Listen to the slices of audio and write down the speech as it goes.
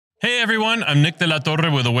Hey everyone, I'm Nick de la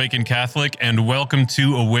Torre with Awaken Catholic, and welcome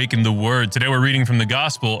to Awaken the Word. Today we're reading from the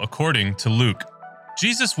Gospel according to Luke.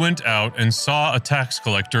 Jesus went out and saw a tax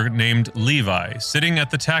collector named Levi sitting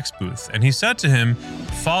at the tax booth, and he said to him,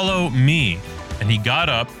 "Follow me." And he got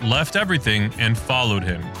up, left everything, and followed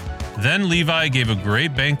him. Then Levi gave a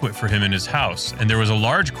great banquet for him in his house, and there was a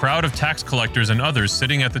large crowd of tax collectors and others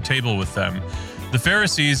sitting at the table with them. The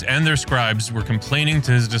Pharisees and their scribes were complaining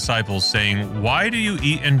to his disciples, saying, "Why do you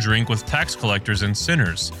eat and drink with tax collectors and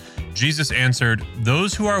sinners?" Jesus answered,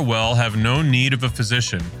 "Those who are well have no need of a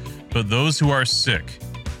physician, but those who are sick.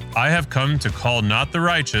 I have come to call not the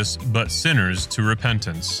righteous, but sinners to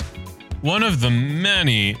repentance." One of the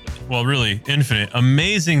many, really infinite,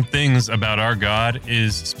 amazing things about our God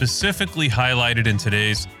is specifically highlighted in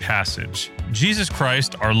today's passage. Jesus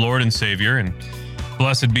Christ, our Lord and Savior, and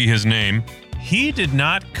blessed be his name, he did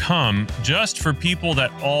not come just for people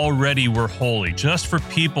that already were holy, just for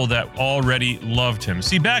people that already loved him.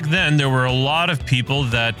 See, back then, there were a lot of people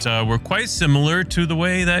that were quite similar to the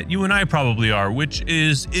way that you and I probably are, which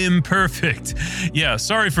is imperfect. Yeah,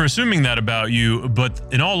 sorry for assuming that about you, but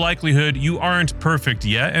in all likelihood, you aren't perfect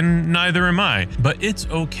yet, and neither am I. But it's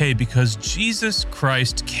okay because Jesus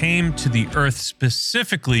Christ came to the earth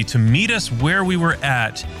specifically to meet us where we were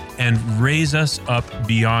at and raise us up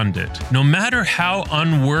beyond it. No matter how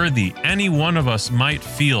unworthy any one of us might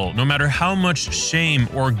feel, no matter how much shame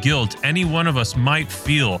or guilt any one of us might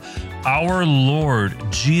feel, our Lord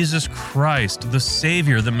Jesus Christ, the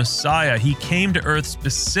Savior, the Messiah, he came to earth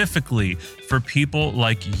specifically for people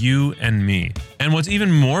like you and me. And what's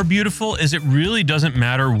even more beautiful is it really doesn't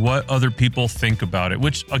matter what other people think about it,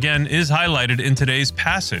 which again is highlighted in today's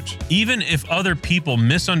passage. Even if other people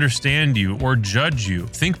misunderstand you or judge you,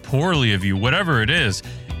 think poorly of you, whatever it is,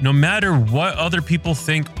 no matter what other people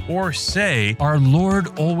think or say, our Lord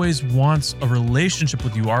always wants a relationship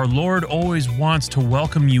with you. Our Lord always wants to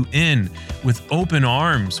welcome you in with open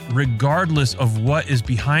arms, regardless of what is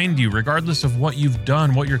behind you, regardless of what you've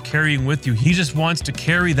done, what you're carrying with you. He just wants to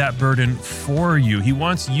carry that burden for you. He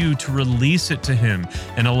wants you to release it to him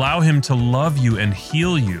and allow him to love you and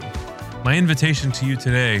heal you. My invitation to you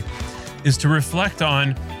today is to reflect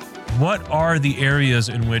on what are the areas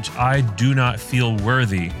in which I do not feel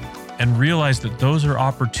worthy, and realize that those are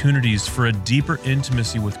opportunities for a deeper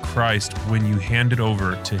intimacy with Christ when you hand it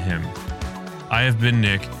over to him. I have been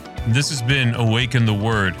Nick, and this has been Awaken the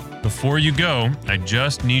Word. Before you go, I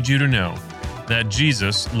just need you to know that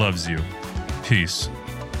Jesus loves you. Peace.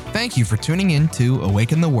 Thank you for tuning in to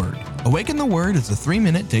Awaken the Word. Awaken the Word is a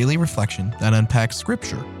 3-minute daily reflection that unpacks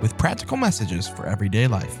scripture with practical messages for everyday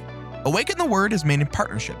life. Awaken the Word is made in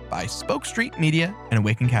partnership by Spoke Street Media and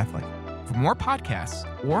Awaken Catholic. For more podcasts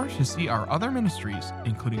or to see our other ministries,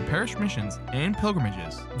 including parish missions and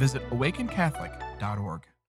pilgrimages, visit awakencatholic.org.